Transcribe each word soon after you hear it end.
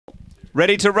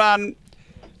ready to run.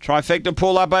 Trifecta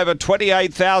pull up over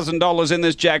 $28,000 in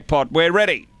this jackpot. We're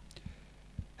ready.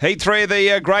 Heat 3 of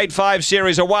the Grade 5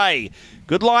 Series away.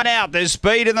 Good line out. There's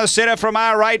speed in the centre from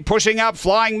R8, pushing up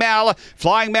Flying Mal.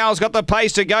 Flying Mal's got the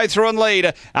pace to go through and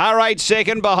lead. R8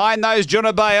 second, behind those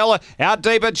Junna Bale. Out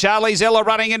deeper, Charlie Zeller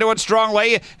running into it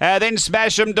strongly. Then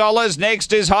Smash 'em Dollars.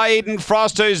 Next is High Eden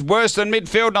Frost, who's worse than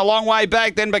midfield and a long way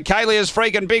back. Then Bacalia's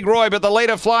Freakin' Big Roy, but the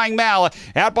leader Flying Mal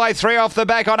out by 3 off the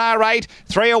back on R8.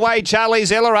 3 away, Charlie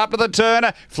Zeller up to the turn.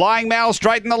 Flying Mal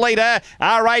straight in the leader.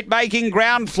 R8 making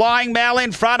ground. Flying Mal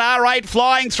in front. R8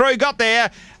 flying through. Got there.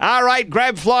 R8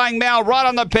 grab Flying Mal right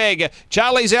on the peg.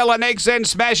 Charlie Zeller next, then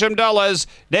Smash 'em Dollars.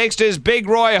 Next is Big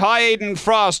Roy, High Eden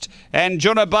Frost, and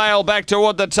Junna Bale back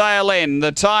toward the tail end.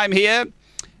 The time here,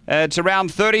 it's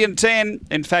around 30 and 10.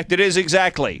 In fact, it is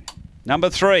exactly.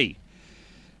 Number 3.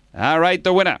 R8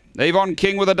 the winner. Yvonne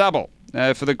King with a double.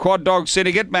 For the Quad Dog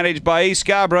Syndicate, managed by E.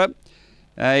 Scarborough.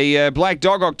 A Black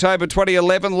Dog, October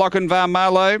 2011, Lochinvar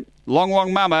Marlow. Long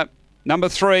Wong Mama. Number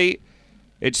 3.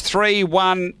 It's 3,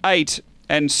 1, 8.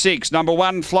 And 6. Number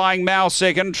 1, Flying Mal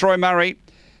second, Troy Murray.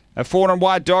 A Fawn and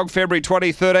White Dog, February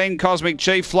 2013, Cosmic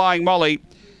Chief, Flying Molly.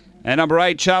 And number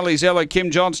 8, Charlie Zeller, Kim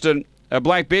Johnston. A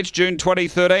Black Bitch, June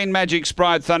 2013, Magic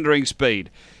Sprite, Thundering Speed.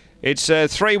 It's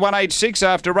 3186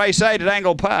 after race 8 at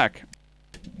Angle Park.